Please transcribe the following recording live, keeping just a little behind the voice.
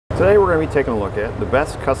Today we're going to be taking a look at the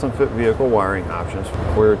best custom fit vehicle wiring options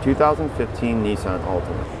for your 2015 Nissan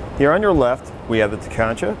Altima. Here on your left we have the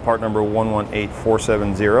Tekonsha, part number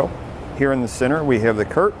 118470. Here in the center we have the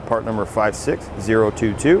CURT, part number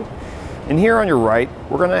 56022. And here on your right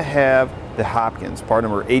we're going to have the Hopkins, part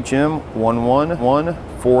number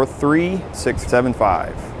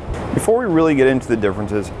HM11143675. Before we really get into the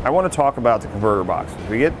differences, I want to talk about the converter box.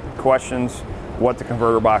 We get questions what the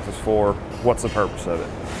converter box is for, what's the purpose of it.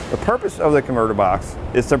 The purpose of the converter box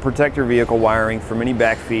is to protect your vehicle wiring from any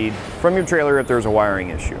backfeed from your trailer if there's a wiring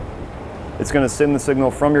issue. It's going to send the signal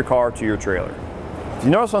from your car to your trailer. If you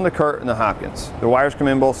notice on the CURT and the Hopkins, the wires come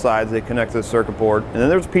in both sides, they connect to the circuit board, and then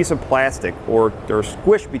there's a piece of plastic, or they're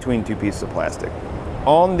squished between two pieces of plastic.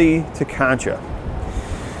 On the Tekonsha,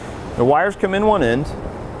 the wires come in one end,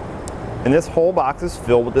 and this whole box is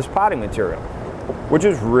filled with this potting material, which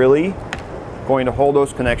is really going to hold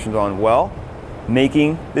those connections on well,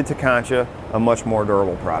 making the Tekonsha a much more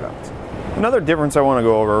durable product. Another difference I want to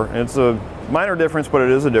go over, and it's a minor difference, but it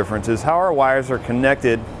is a difference, is how our wires are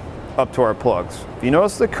connected up to our plugs. If you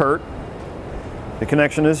notice the CURT, the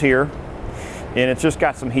connection is here, and it's just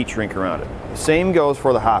got some heat shrink around it. The same goes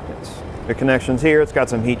for the Hopkins. The connection's here, it's got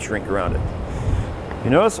some heat shrink around it.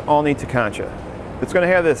 You notice on the Tekonsha, it's going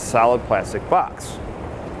to have this solid plastic box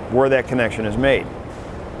where that connection is made.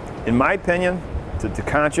 In my opinion, the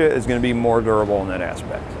Tekonsha is going to be more durable in that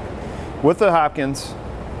aspect. With the Hopkins,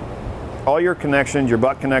 all your connections, your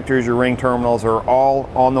butt connectors, your ring terminals are all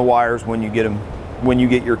on the wires when you get them, when you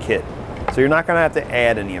get your kit. So you're not going to have to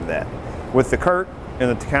add any of that. With the CURT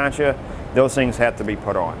and the Tekonsha, those things have to be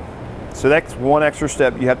put on. So that's one extra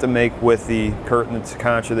step you have to make with the CURT and the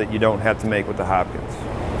Tekonsha that you don't have to make with the Hopkins.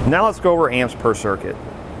 Now let's go over amps per circuit.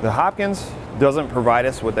 The Hopkins doesn't provide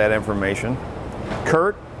us with that information.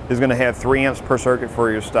 CURT is going to have 3 amps per circuit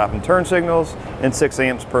for your stop and turn signals and 6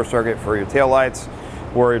 amps per circuit for your tail lights,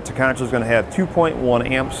 where your Tekonsha is going to have 2.1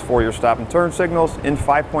 amps for your stop and turn signals and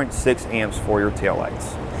 5.6 amps for your tail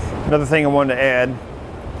lights. Another thing I wanted to add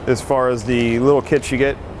as far as the little kits you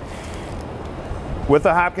get, with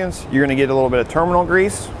the Hopkins you're going to get a little bit of terminal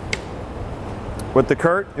grease. With the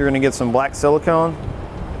CURT you're going to get some black silicone.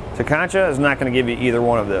 Tekonsha is not going to give you either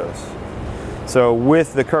one of those. So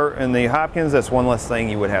with the CURT and the Hopkins, that's one less thing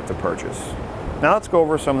you would have to purchase. Now let's go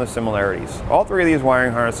over some of the similarities. All 3 of these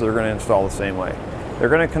wiring harnesses are going to install the same way. They're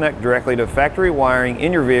going to connect directly to factory wiring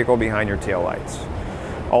in your vehicle behind your tail lights.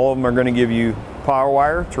 All of them are going to give you power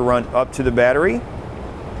wire to run up to the battery.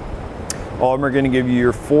 All of them are going to give you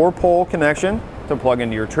your 4-pole connection to plug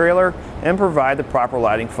into your trailer and provide the proper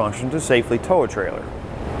lighting function to safely tow a trailer.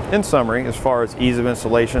 In summary, as far as ease of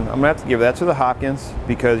installation, I'm going to have to give that to the Hopkins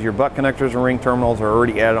because your butt connectors and ring terminals are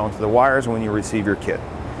already added onto the wires when you receive your kit.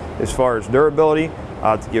 As far as durability,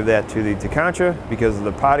 I'll have to give that to the Tekonsha because of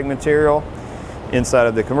the potting material inside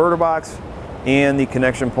of the converter box and the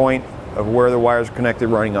connection point of where the wires are connected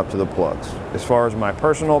running up to the plugs. As far as my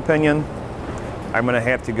personal opinion, I'm going to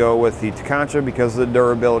have to go with the Tekonsha because of the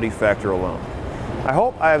durability factor alone. I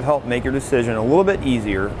hope I have helped make your decision a little bit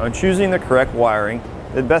easier on choosing the correct wiring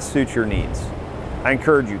that best suits your needs. I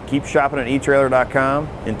encourage you, keep shopping at etrailer.com,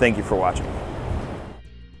 and thank you for watching.